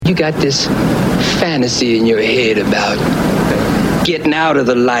You got this fantasy in your head about getting out of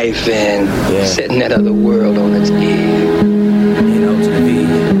the life and setting that other world on its head.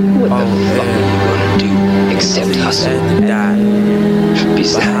 What the fuck are you gonna do except hustle?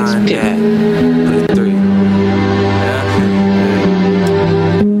 Besides pimping. Put it through.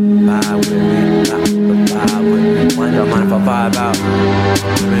 Vibe with me. Vibe with me. One time, mind if I vibe out?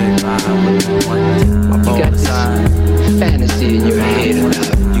 Vibe with me one time. You got this fantasy in your head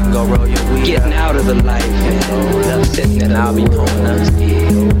about go roll your weed getting out of the life and setting that I'll be pulling up.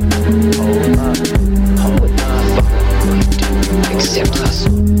 Hold up. What the fuck are you gonna do except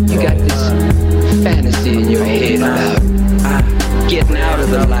hustle? You got this fantasy in your head about getting out of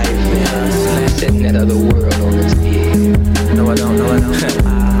the life and setting that other world on its head. No, I don't.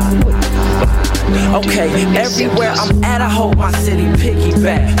 Okay, everywhere I'm at, I hope my city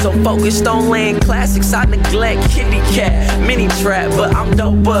piggyback. So focused on laying classics, I neglect kitty cat. Mini trap, but I'm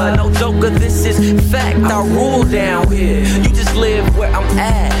doper, no joker, this is fact. I rule down here, you just live where I'm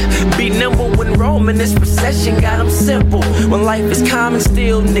at. Be nimble when roaming, this procession got them simple. When life is calm and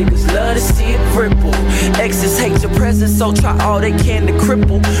still, niggas love to see it ripple. Exes hate your presence, so try all they can to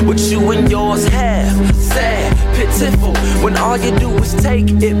cripple what you and yours have. Sad, pitiful, when all you do is take,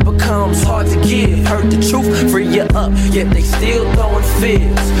 it becomes hard to give. Heard the truth, free you up, yet they still throwing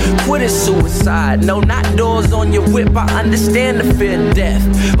fears. Quit is suicide, no, not doors on your whip. I understand the fear of death,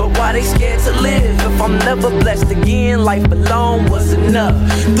 but why they scared to live? If I'm never blessed again, life alone was enough.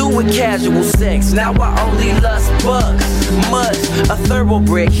 Through with casual sex, now I only lust bucks. Much, a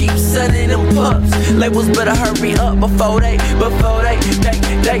thoroughbred, keep sending them pups. Labels better hurry up before they miss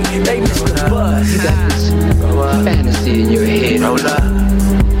the bus. You got this fantasy in your head. Roll up.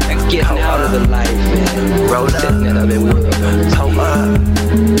 Getting out of the life and setting that other world on its head.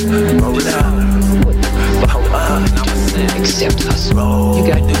 Roll up. Except hustle. You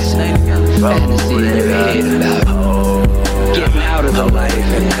got this fantasy in your head about getting out of the life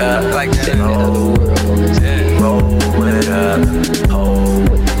and setting that other world on its head. Roll it up.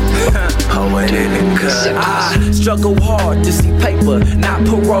 I struggle hard to see paper, not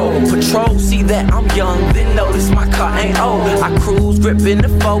parole. Patrol, see that I'm young, then notice my car ain't old. I cruise, gripping the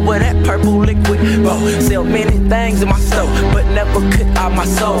foe with that purple liquid. Sell many things in my store, but never cut out my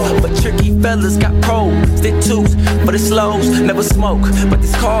soul. But tricky fellas got pros, stick twos for the slows. Never smoke, but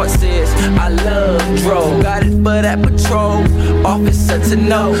this card says I love dro. Got it for that patrol, officer to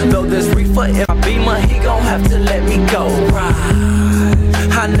know. Though there's reefer in my Beamer, he gon' have to let me go.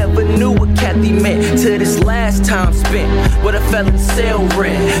 I never knew what Kathy meant till this last time spent with a felon cell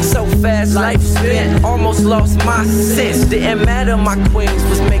rent. So fast life spent, almost lost my sense. Didn't matter, my queens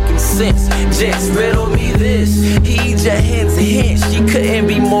was making sense. Just riddle me this, heed your hints and hints. She couldn't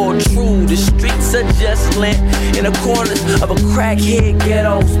be more true. The streets are just lent in the corners of a crackhead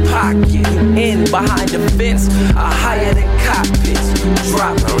ghetto's pocket. You in behind the fence, higher than cockpits.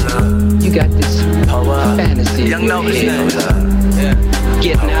 Drop it. You got this fantasy in your head about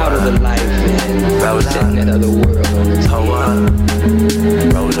getting out of the life and setting that other world on its head.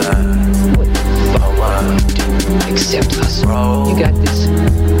 What the fuck are you do except hustle? You got this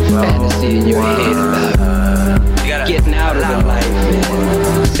fantasy in your head about getting out of the life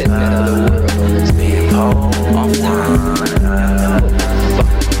and setting that other world on its head. Off time. What the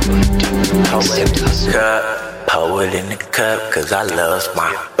fuck are you do except hustle? Pour it in the cup, cause I love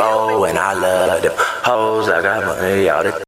my bow and I love them hoes. I got money all the